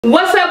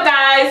What's up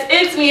guys,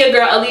 it's me, your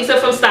girl Elisa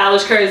from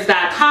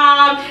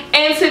StylishCurves.com,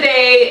 and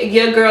today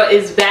your girl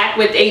is back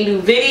with a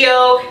new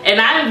video, and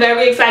I'm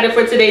very excited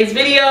for today's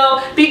video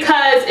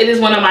because it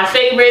is one of my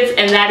favorites,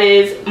 and that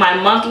is my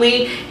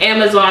monthly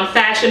Amazon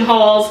fashion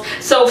hauls.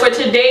 So for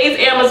today's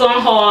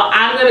Amazon haul,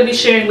 I'm going to be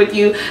sharing with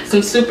you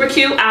some super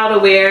cute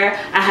outerwear.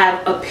 I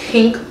have a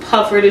pink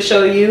puffer to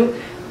show you.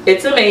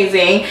 It's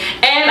amazing.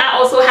 And I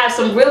also have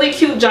some really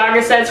cute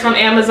jogger sets from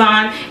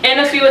Amazon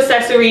and a few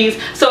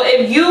accessories. So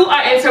if you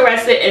are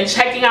interested in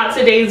checking out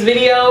today's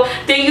video,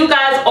 then you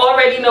guys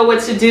already know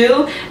what to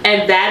do,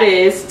 and that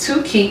is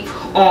to keep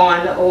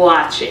on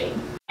watching.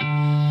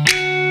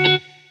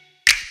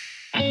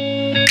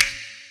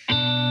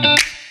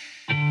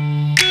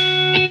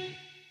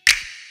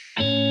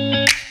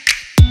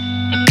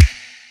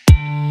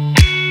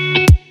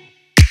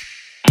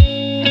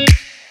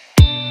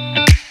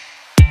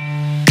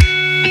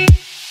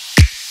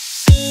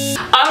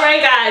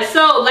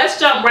 So let's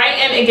jump right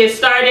in and get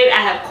started. I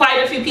have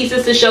quite a few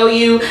pieces to show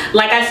you.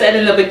 Like I said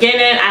in the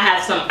beginning, I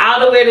have some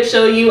outerwear to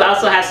show you. I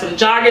also have some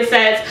jogger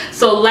sets.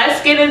 So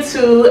let's get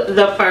into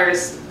the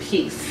first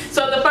piece.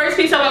 So the first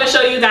piece I want to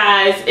show you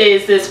guys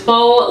is this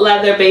faux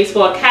leather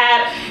baseball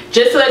cap.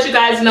 Just to let you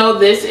guys know,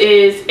 this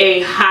is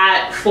a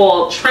hot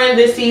fall trend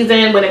this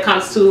season when it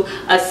comes to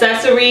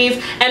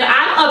accessories, and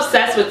I'm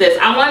obsessed with this.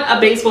 I want a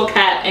baseball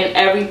cap and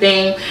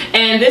everything,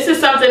 and this is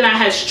something that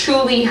has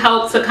truly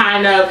helped to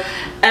kind of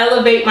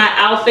elevate my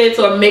outfits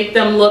or make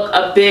them look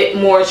a bit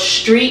more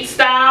street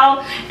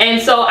style.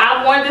 And so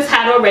I've worn this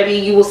hat already.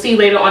 You will see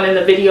later on in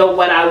the video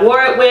what I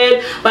wore it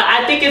with, but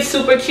I think it's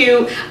super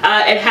cute.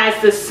 It has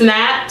the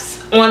snaps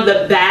on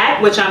the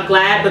back, which I'm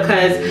glad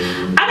because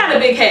I got a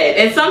big head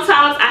and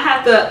sometimes I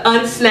have to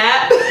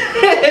unsnap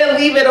and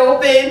leave it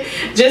open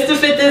just to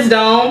fit this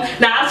dome.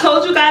 Now, I've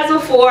told you guys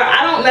before,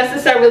 I don't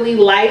necessarily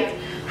like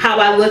how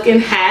I look in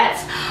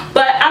hats,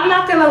 but I'm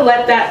not gonna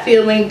let that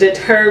feeling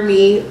deter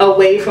me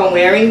away from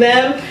wearing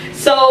them.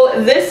 So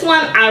this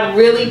one I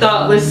really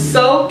thought was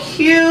so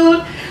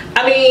cute.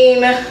 I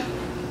mean,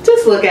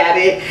 just look at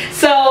it.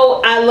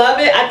 So I love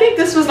it. I think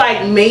this was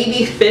like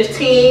maybe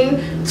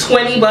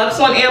 15-20 bucks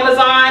on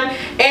Amazon,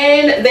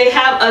 and they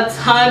have a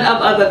ton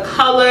of other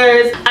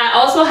colors. I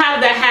also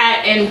have the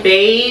hat in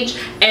beige,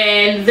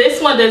 and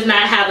this one does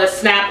not have a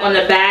snap on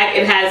the back.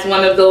 It has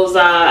one of those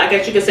I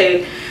guess you could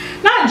say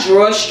not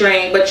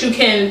drawstring, but you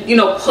can, you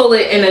know, pull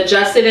it and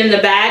adjust it in the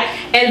back.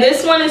 And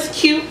this one is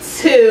cute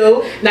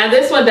too. Now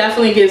this one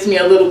definitely gives me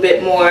a little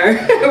bit more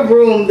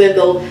room than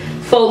the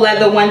faux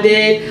leather one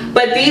did,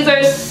 but these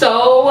are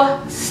so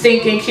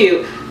stinking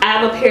cute. I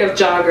have a pair of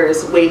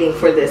joggers waiting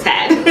for this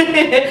hat.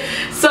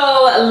 So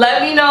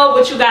let me know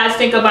what you guys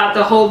think about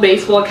the whole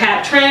baseball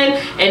cap trend,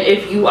 and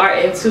if you are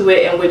into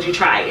it and would you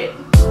try it.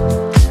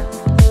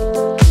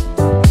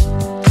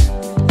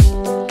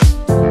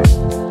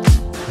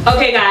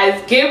 Okay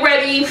guys, get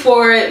ready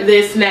for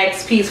this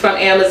next piece from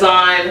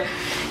Amazon.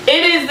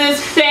 It is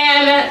this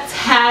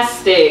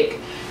fantastic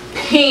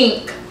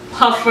pink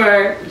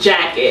puffer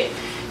jacket.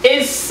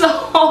 It's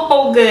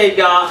so good,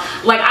 y'all.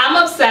 Like, I'm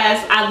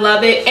obsessed. I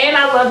love it, and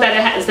I love that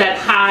it has that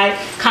high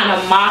kind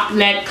of mock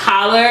neck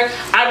collar.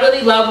 I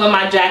really love when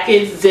my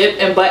jackets zip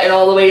and button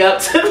all the way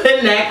up to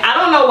the neck. I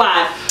don't know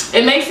why.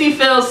 It makes me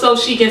feel so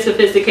chic and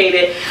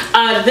sophisticated.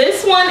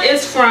 This one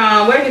is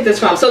from, where did I get this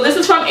from? So this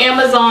is from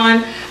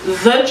Amazon,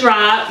 The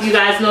Drop. You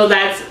guys know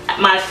that's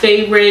my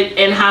favorite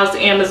in-house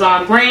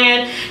Amazon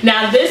brand.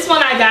 Now this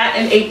one I got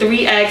in a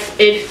 3X.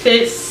 It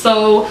fits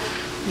so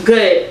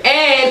good,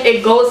 and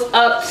it goes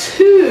up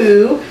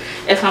to,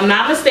 if I'm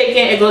not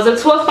mistaken, it goes up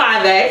to a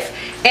 5X,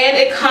 and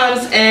it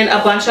comes in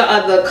a bunch of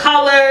other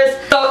colors.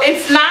 So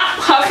it's not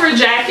puffer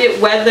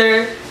jacket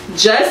weather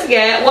just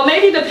yet. Well,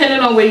 maybe depending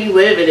on where you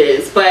live it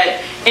is,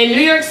 but in New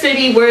York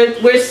City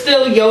we're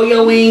still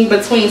yo-yoing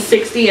between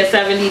 60 and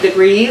 70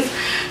 degrees,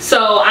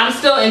 so I'm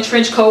still in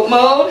trench coat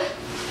mode.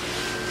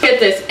 Look at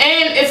this,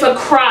 and it's a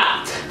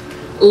cropped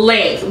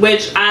length,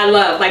 which I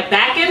love. Like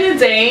back in the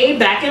day,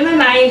 back in the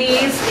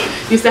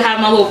 90s, used to have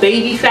my little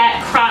baby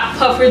fat crop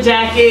puffer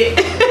jacket.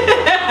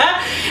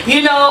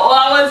 You know, all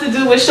I wanted to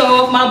do was show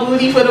off my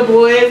booty for the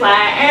boys,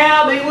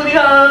 like, big booty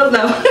hoes.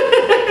 No.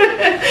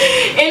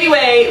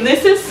 Anyway,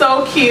 this is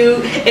so cute.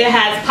 It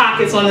has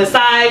pockets on the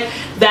side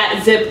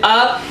that zip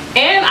up,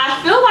 and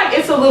I feel like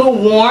it's a little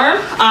warm.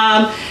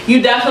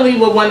 You definitely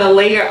would want to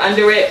layer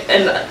under it,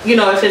 and you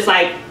know, if it's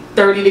like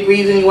 30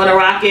 degrees and you want to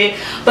rock it.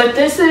 But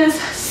this is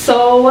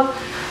so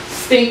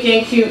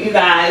stinking cute, you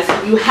guys.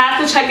 You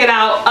have to check it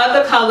out.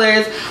 Other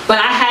colors, but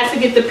I had to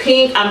get the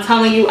pink. I'm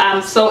telling you,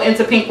 I'm so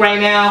into pink right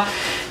now.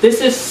 This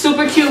is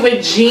super cute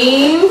with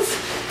jeans,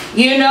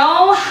 you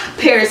know,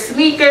 pair of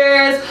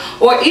sneakers,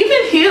 or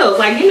even heels.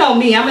 Like, you know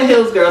me, I'm a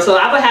heels girl, so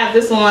I would have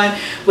this on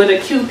with a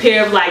cute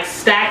pair of like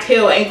stacked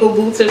heel ankle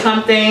boots or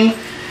something.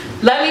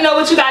 Let me know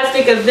what you guys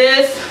think of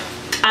this.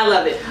 I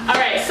love it. All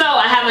right, so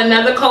I have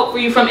another coat for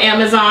you from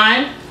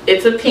Amazon.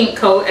 It's a pink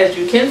coat, as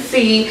you can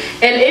see,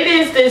 and it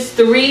is this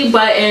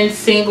 3-button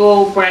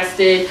single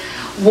breasted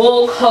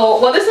wool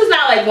coat. Well, this is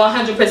not like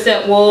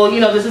 100% wool, you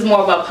know, this is more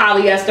of a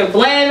polyester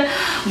blend,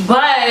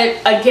 but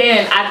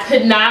again, I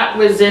could not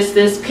resist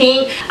this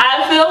pink.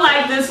 I feel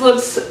like this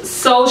looks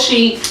so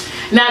chic.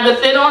 Now the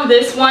fit on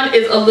this one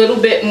is a little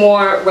bit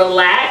more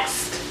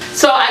relaxed.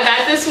 So I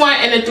got this one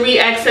in a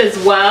 3X as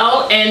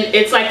well, and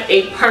it's like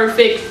a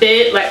perfect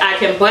fit. Like I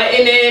can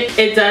button it.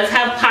 It does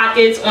have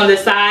pockets on the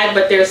side,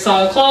 but they're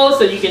sewn closed,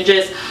 so you can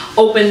just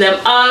open them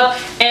up,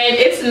 and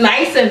it's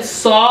nice and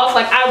soft.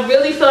 Like I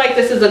really feel like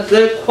this is a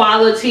good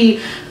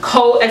quality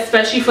coat,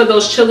 especially for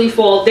those chilly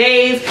fall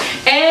days.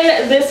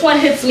 And this one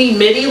hits me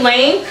midi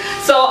length,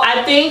 so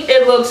I think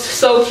it looks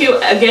so cute.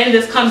 Again,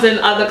 this comes in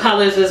other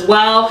colors as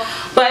well,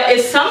 but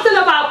it's something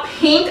about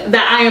pink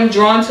that I am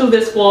drawn to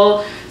this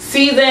fall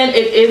season.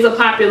 It is a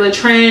popular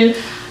trend,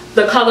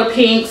 the color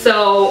pink,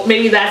 so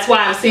maybe that's why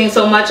I'm seeing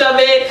so much of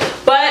it.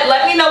 But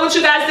let me know what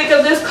you guys think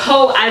of this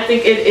coat. I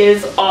think it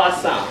is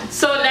awesome.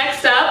 So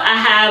next up, I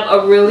have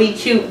a really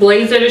cute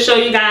blazer to show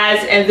you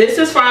guys, and this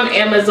is from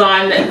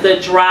Amazon The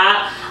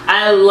Drop.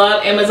 I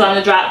love Amazon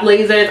The Drop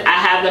blazers. I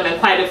have them in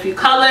quite a few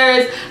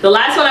colors. The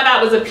last one I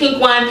got was a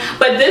pink one,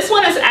 but this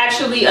one is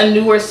actually a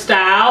newer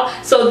style.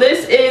 So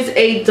this is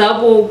a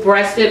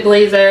double-breasted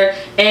blazer,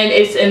 and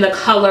it's in the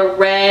color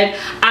red.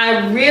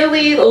 I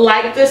really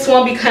like this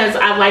one because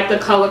I like the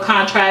color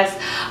contrast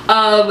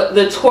of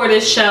the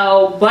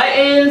tortoiseshell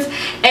buttons,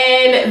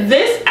 and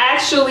this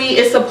actually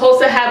is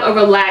supposed to have a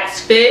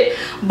relaxed fit,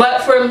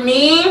 but for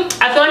me,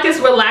 I feel like it's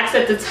relaxed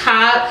at the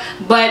top,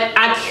 but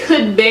I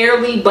could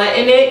barely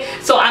button it.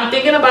 So I'm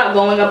thinking about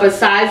going up a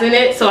size in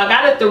it. So I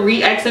got a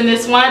 3X in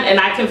this one, and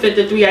I can fit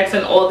the 3X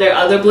in all their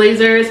other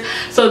blazers.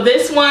 So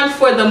this one,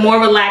 for the more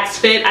relaxed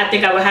fit, I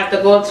think I would have to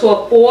go up to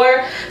a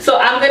 4. So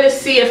I'm gonna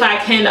see if I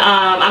can,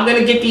 I'm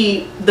gonna get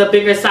the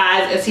bigger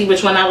size and see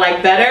which one I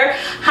like better.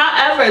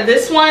 However,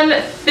 this one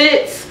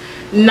fits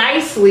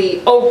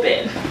nicely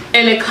open,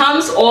 and it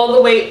comes all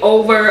the way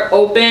over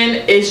open.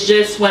 It's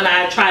just when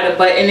I try to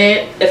button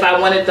it, if I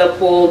wanted the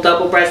full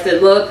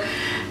double-breasted look,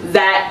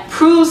 that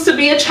proves to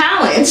be a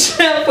challenge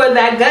for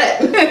that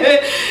gut.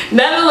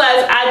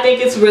 Nonetheless, I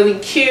think it's really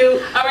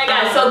cute. Alright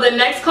guys, so the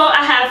next coat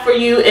I have for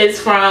you is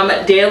from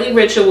Daily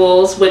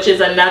Rituals, which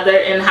is another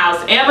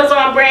in-house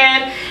Amazon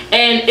brand,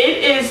 and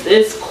it is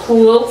this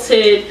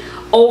quilted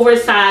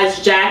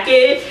oversized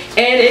jacket,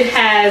 and it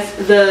has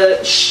the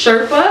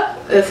Sherpa,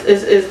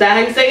 is that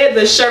how you say it?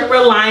 The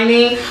Sherpa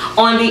lining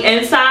on the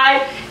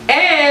inside,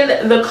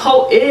 and the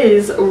coat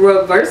is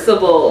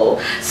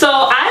reversible. So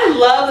I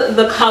love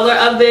the color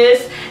of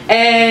this,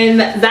 and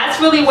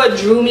that's really what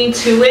drew me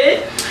to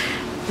it.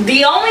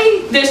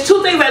 There's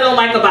two things I don't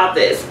like about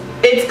this.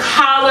 It's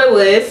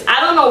collarless. I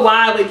don't know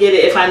why I would get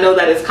it if I know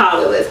that it's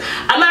collarless.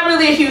 I'm not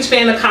really a huge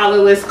fan of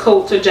collarless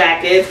coats or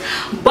jackets,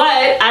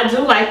 but I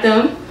do like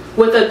them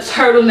with a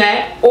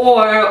turtleneck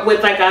or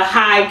with like a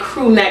high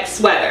crew neck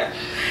sweater.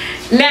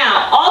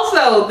 Now,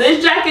 also,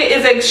 this jacket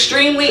is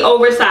extremely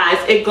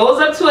oversized. It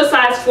goes up to a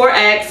size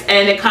 4X,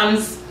 and it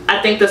comes,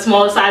 I think the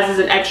smallest size is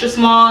an extra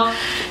small.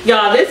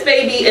 Y'all, this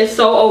baby is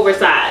so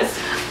oversized.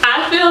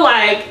 I feel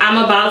like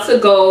I'm about to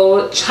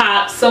go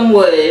chop some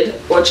wood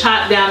or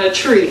chop down a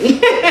tree.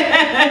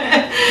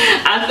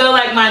 I feel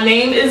like my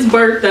name is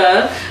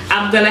Bertha.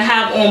 I'm gonna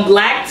have on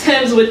black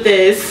Timbs with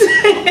this.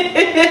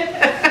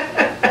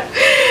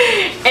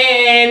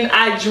 And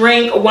I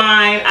drink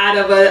wine out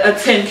of a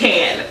tin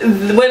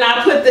can when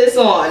I put this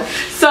on.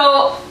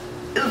 So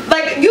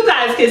like you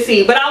guys can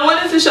see, but I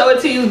wanted to show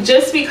it to you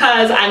just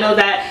because I know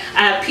that I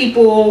have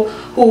people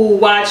who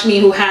watch me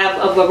who have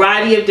a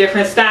variety of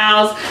different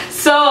styles.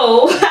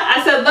 So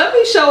I said, let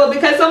me show it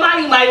because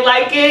somebody might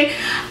like it.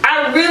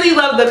 I really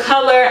love the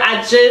color.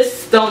 I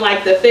just don't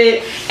like the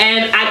fit,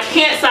 and I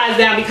can't size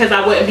down because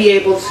I wouldn't be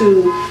able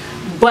to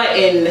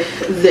button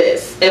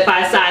this if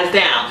I size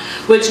down,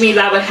 which means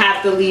I would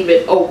have to leave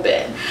it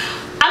open.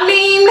 I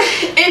mean,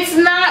 it's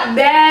not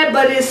bad,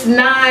 but it's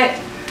not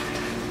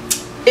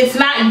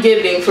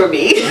giving for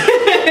me.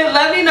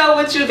 Let me know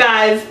what you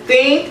guys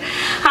think.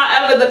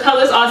 However, the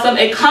color's awesome.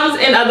 It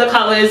comes in other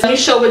colors. Let me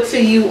show it to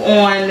you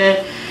on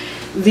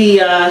the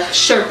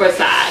Sherpa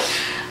side.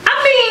 I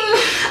mean,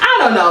 I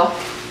don't know.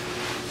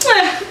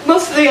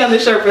 Mostly on the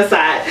Sherpa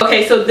side.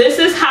 Okay, so this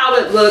is how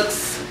it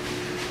looks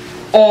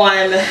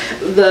on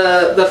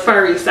the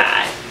furry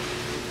side,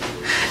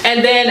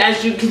 and then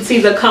as you can see,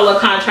 the color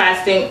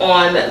contrasting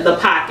on the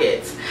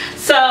pockets.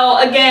 So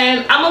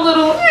again, I'm a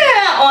little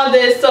on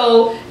this,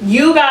 so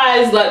you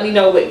guys let me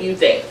know what you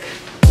think.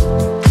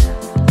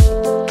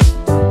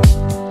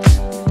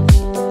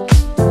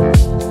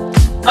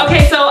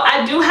 Okay, so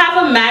I do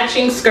have a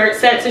matching skirt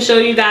set to show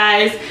you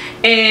guys,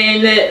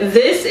 and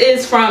this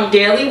is from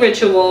Daily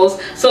Rituals.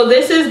 So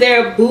this is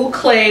their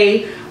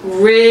boucle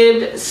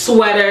ribbed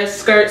sweater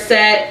skirt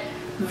set.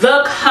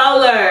 The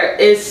color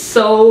is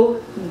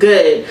so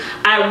good.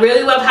 I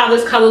really love how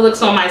this color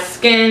looks on my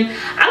skin.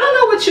 I don't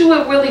know what you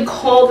would really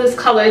call this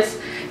color.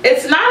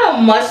 It's not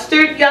a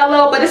mustard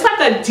yellow, but it's like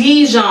a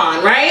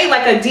Dijon, right?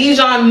 Like a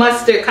Dijon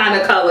mustard kind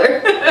of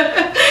color.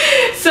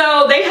 So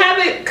So they have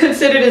it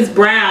considered as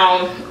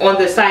brown on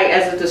the site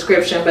as a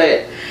description,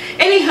 but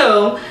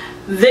anywho,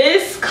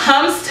 this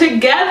comes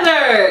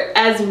together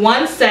as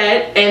one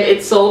set and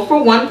it's sold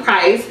for one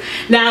price.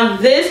 Now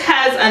this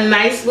has a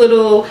nice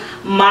little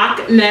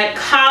mock neck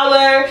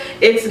collar.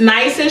 It's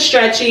nice and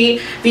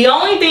stretchy. The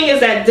only thing is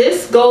that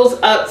this goes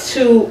up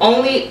to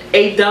only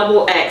a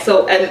double X,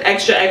 so an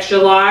extra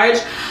large.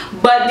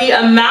 But the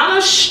amount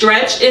of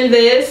stretch in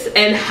this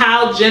and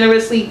how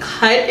generously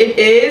cut it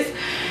is,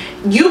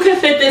 you can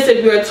fit this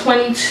if you're a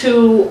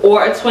 22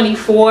 or a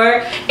 24.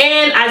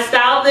 And I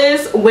styled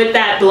this with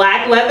that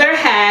black leather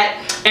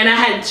hat, and I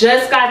had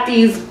just got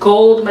these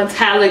gold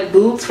metallic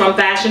boots from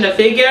Fashion to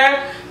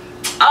Figure.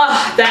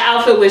 Oh, that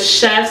outfit was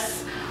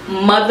chef's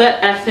mother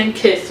effing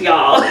kiss,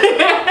 y'all.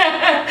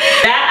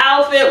 That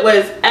outfit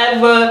was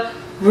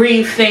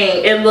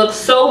everything. It looks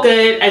so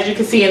good, as you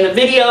can see in the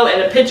video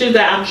and the pictures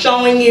that I'm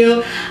showing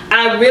you.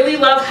 I really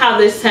love how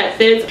this set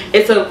fits.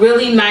 It's a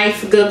really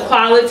nice, good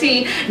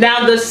quality.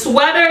 Now the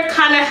sweater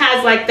kind of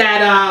has like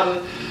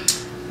that,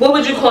 what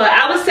would you call it?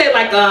 I would say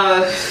like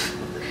a,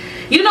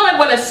 you know, like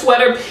when a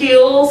sweater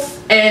peels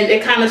and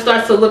it kind of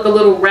starts to look a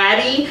little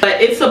ratty,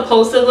 but it's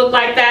supposed to look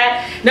like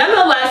that.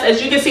 Nonetheless,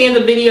 as you can see in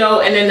the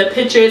video and in the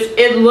pictures,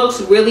 it looks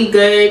really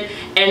good,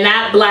 and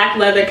that black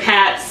leather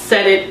cap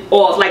set it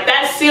off. Like,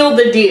 that sealed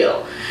the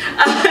deal.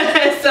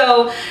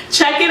 So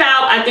check it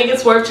out. I think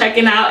it's worth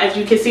checking out. As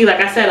you can see, like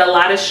I said, a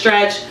lot of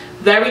stretch,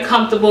 very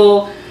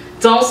comfortable.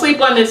 Don't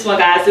sleep on this one,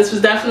 guys. This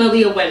was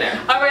definitely a winner.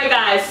 Alright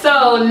guys,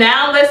 so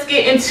now let's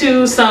get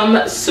into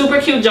some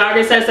super cute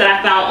jogger sets that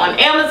I found on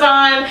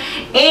Amazon.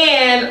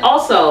 And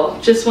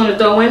also, just want to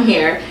throw in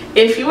here,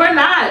 if you are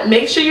not,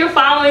 make sure you're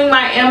following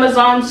my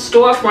Amazon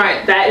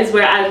storefront. That is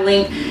where I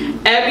link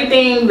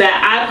everything that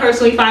I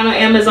personally find on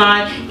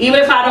Amazon.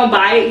 Even if I don't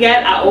buy it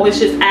yet, I always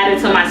just add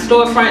it to my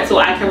storefront so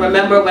I can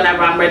remember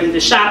whenever I'm ready to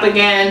shop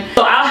again.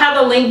 So I'll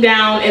have a link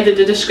down in the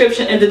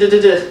description in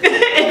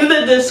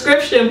the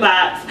description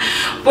box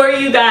for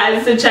you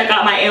guys to check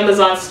out my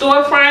Amazon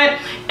storefront.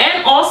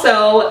 And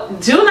also,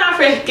 do not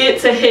forget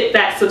to hit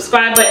that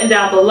subscribe button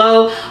down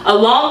below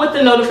along with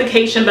the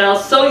notification bell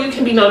so you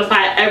can be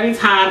notified every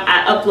time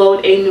I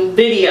upload a new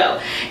video.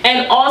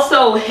 And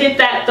also hit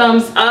that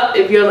thumbs up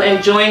if you're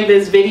enjoying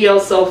this video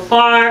so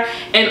far,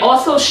 and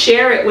also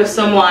share it with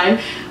someone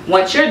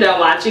once you're done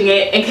watching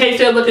it, in case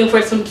you're looking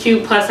for some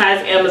cute plus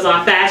size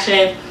Amazon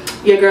fashion.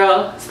 Your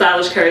girl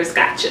Stylish Curves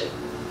got you.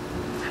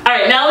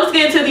 Alright, now let's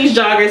get into these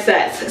jogger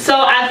sets. So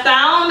I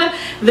found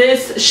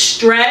this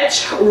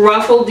stretch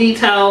ruffle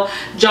detail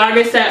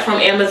jogger set from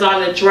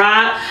Amazon to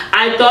drop.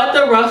 I thought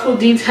the ruffle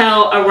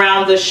detail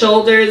around the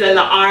shoulders and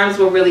the arms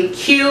were really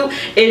cute.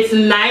 It's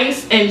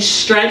nice and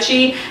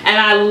stretchy, and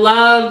I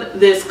love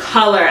this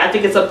color. I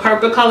think it's a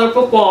perfect color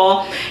for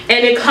fall.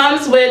 And it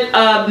comes with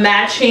a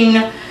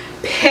matching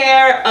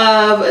pair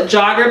of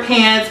jogger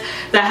pants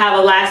that have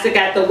elastic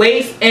at the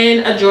waist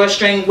and a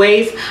drawstring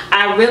waist.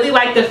 I really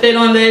like the fit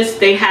on this.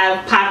 They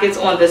have pockets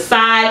on the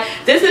side.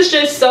 This is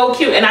just so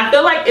cute, and I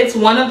feel like it's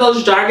one of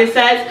those jogger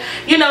sets,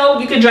 you know,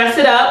 you can dress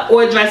it up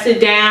or dress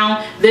it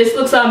down. This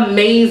looks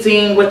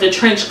amazing with the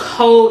trench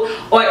coat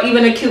or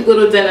even a cute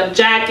little denim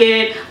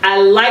jacket.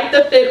 I like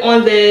the fit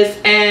on this,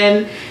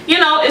 and you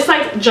know, it's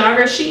like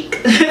jogger chic.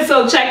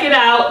 So check it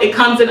out. It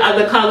comes in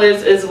other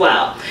colors as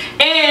well,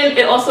 and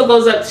it also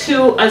goes up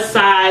to a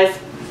size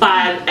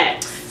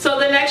 5X. So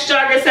the next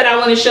jogger set I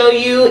want to show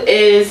you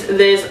is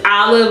this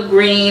olive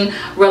green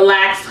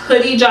relaxed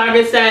hoodie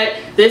jogger set.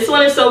 This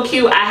one is so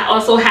cute. I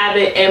also have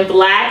it in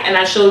black, and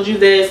I showed you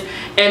this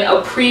in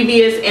a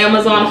previous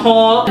Amazon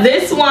haul.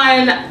 This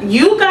one,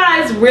 you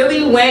guys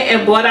really went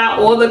and bought out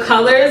all the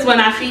colors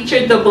when I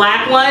featured the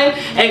black one,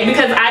 and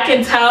because I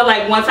can tell,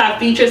 like, once I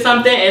feature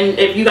something and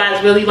if you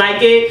guys really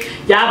like it,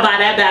 y'all buy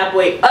that bad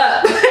boy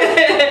up.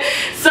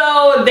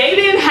 So they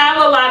didn't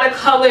have a lot of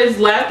colors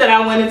left that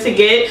I wanted to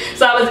get,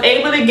 so I was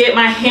able to get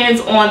my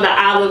hands on the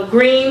olive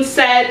green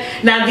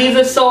set. Now these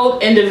are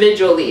sold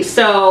individually,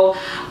 so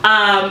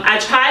I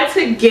tried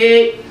to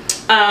get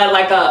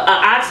like a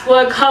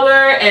oxblood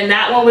color, and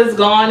that one was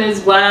gone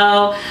as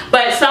well,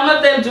 but some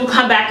of them do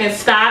come back in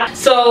stock.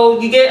 So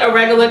you get a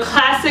regular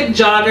classic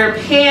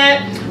jogger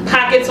pant,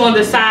 pockets on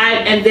the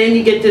side, and then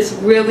you get this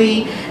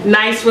really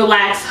nice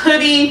relaxed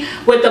hoodie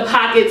with the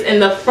pockets in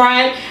the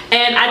front.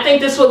 And I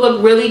think this would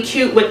look really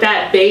cute with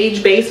that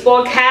beige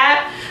baseball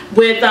cap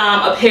with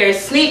a pair of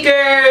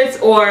sneakers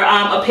or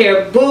a pair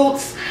of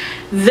boots.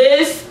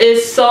 This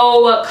is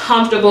so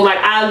comfortable. Like,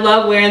 I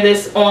love wearing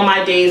this on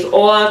my days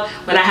off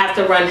when I have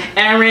to run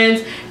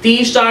errands.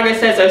 These jogger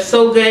sets are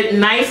so good,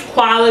 nice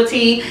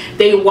quality.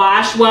 They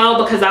wash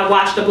well because I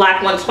washed the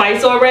black one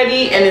twice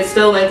already and it's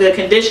still in good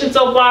condition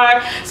so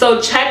far. So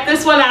check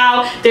this one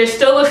out. There's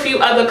still a few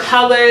other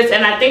colors,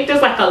 and I think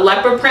there's like a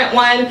leopard print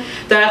one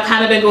that I've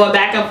kind of been going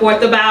back and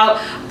forth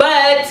about,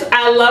 but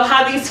I love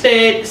how these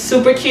fit.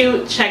 Super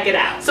cute. Check it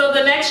out. So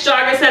the next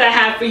jogger set I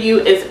have for you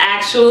is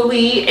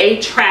actually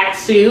a track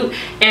tracksuit,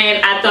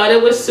 and I thought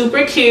it was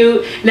super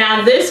cute.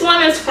 Now this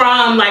one is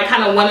from like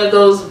kind of one of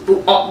those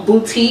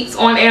boutiques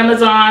on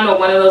Amazon, or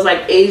one of those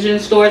like Asian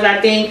stores, I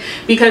think,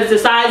 because the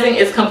sizing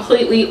is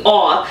completely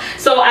off.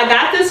 So I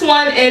got this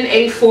one in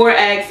a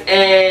 4X,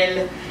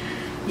 and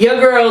your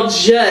girl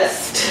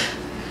just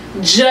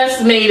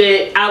made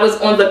it. I was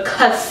on the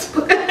cusp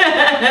of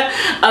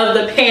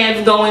the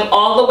pants going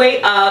all the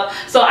way up.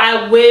 So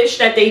I wish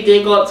that they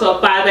did go up to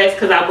a 5X,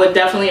 because I would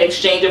definitely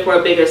exchange it for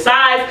a bigger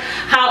size.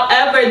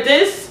 However,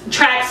 this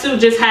tracksuit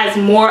just has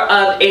more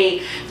of a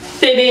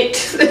fitted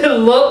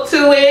look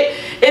to it.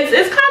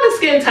 It's kind of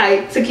skin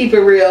tight, to keep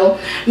it real.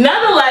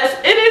 Nonetheless,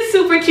 it is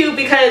super cute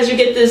because you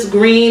get this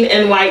green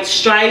and white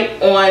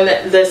stripe on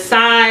the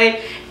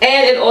side,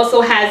 and it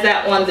also has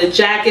that on the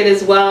jacket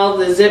as well,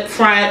 the zip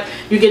front.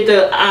 You get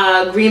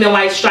the green and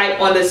white stripe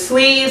on the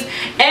sleeves,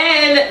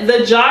 and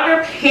the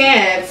jogger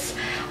pants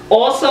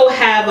also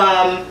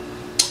have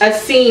a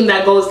seam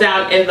that goes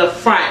down in the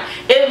front.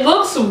 It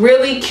looks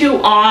really cute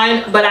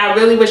on, but I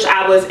really wish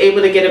I was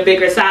able to get a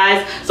bigger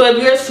size. So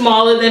if you're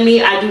smaller than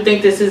me, I do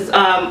think this is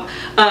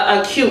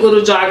a cute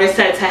little jogger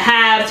set to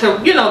have, to,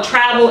 you know,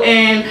 travel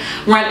in,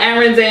 run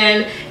errands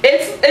in.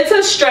 It's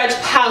a stretch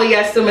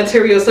polyester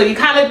material, so you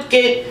kind of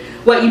get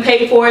what you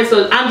pay for it.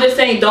 So I'm just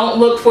saying, don't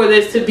look for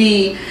this to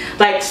be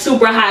like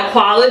super high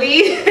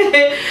quality.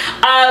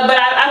 But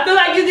I feel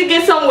like you can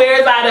get some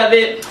wears out of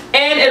it.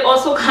 And it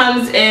also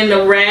comes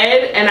in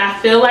red, and I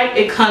feel like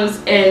it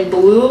comes in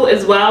blue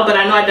as well, but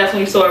I know I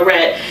definitely saw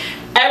red.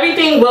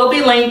 Everything will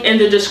be linked in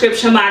the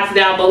description box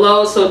down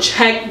below, so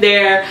check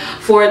there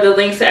for the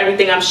links to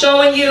everything I'm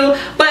showing you.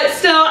 But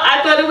still, I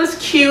thought it was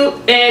cute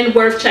and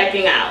worth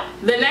checking out.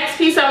 The next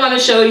piece I want to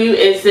show you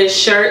is this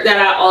shirt that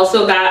I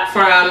also got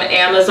from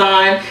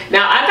Amazon.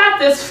 Now, I got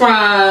this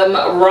from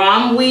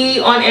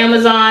Romwe on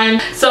Amazon.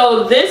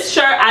 So this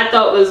shirt I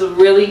thought was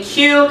really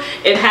cute.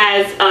 It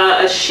has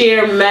a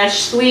sheer mesh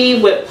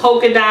sleeve with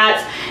polka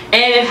dots,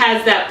 and it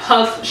has that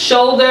puff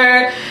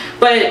shoulder,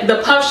 but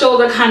the puff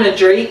shoulder kind of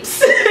drapes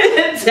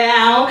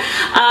down.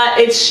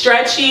 It's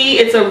stretchy.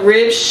 It's a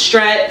rib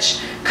stretch,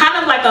 kind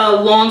of like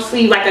a long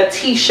sleeve, like a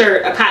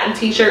t-shirt, a cotton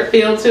t-shirt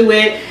feel to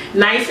it.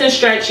 Nice and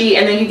stretchy,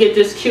 and then you get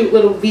this cute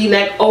little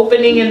v-neck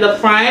opening in the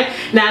front.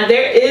 Now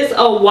there is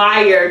a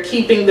wire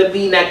keeping the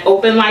v-neck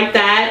open like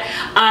that.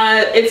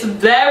 It's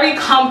very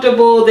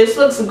comfortable. This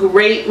looks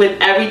great with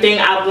everything.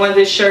 I've worn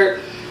this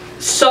shirt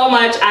so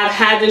much. I've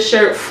had this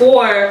shirt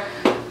for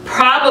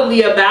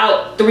probably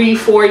about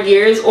 3-4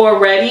 years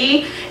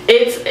already.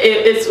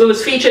 It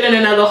was featured in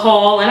another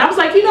haul, and I was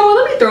like, you know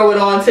what, let me throw it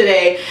on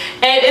today.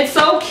 And it's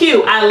so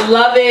cute. I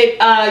love it.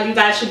 You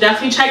guys should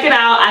definitely check it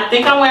out. I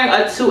think I'm wearing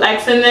a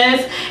 2X in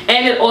this,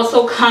 and it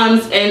also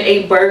comes in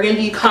a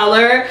burgundy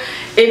color.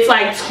 It's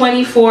like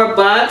 24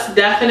 bucks.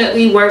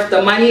 Definitely worth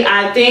the money,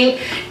 I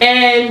think.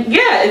 And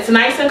yeah, it's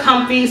nice and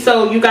comfy,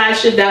 so you guys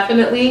should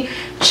definitely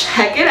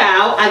check it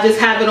out. I just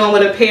have it on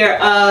with a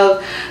pair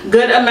of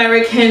Good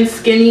American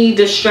skinny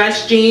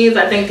distressed jeans.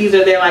 I think these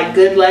are their like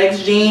Good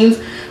Legs jeans,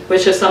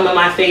 which are some of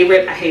my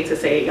favorite. I hate to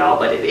say it, y'all,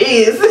 but it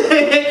is.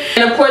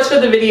 And of course, for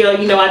the video,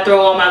 you know, I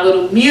throw on my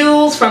little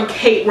mules from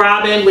Kate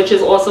Robin, which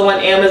is also on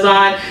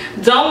Amazon.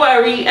 Don't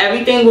worry,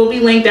 everything will be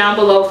linked down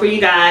below for you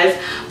guys.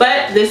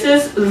 But this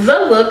is the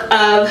look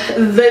of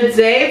the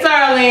day,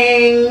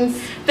 darlings.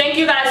 Thank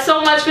you guys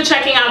so much for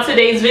checking out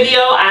today's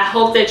video. I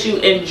hope that you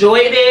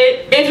enjoyed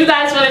it. If you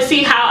guys want to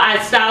see how I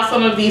style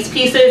some of these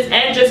pieces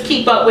and just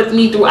keep up with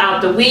me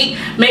throughout the week,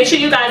 make sure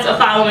you guys are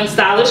following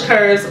Stylish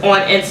Curves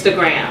on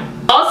Instagram.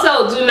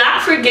 Also, do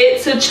not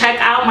forget to check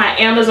out my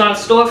Amazon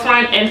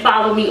storefront and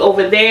follow me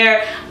over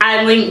there.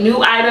 I link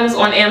new items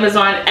on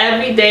Amazon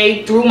every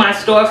day through my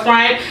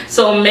storefront,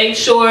 so make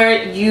sure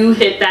you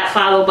hit that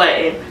follow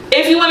button.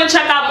 If you want to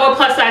check out more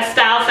plus size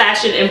style,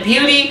 fashion, and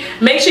beauty,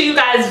 make sure you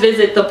guys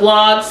visit the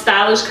blog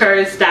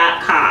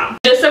stylishcurves.com.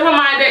 Just a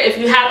reminder, if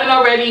you haven't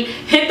already,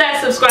 hit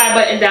that subscribe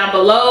button down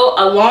below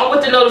along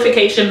with the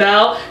notification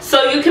bell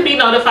so you can be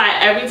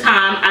notified every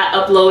time I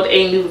upload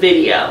a new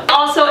video.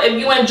 Also, if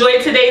you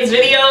enjoyed today's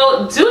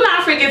video, do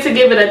not forget to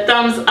give it a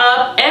thumbs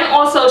up and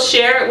also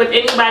share it with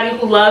anybody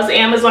who loves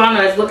Amazon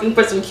or is looking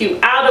for some cute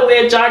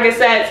outerwear jogger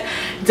sets.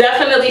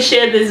 Definitely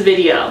share this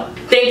video.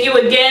 Thank you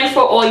again for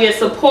all your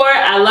support.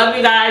 I love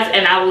you guys,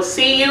 and I will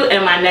see you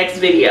in my next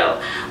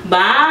video.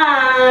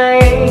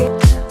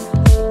 Bye.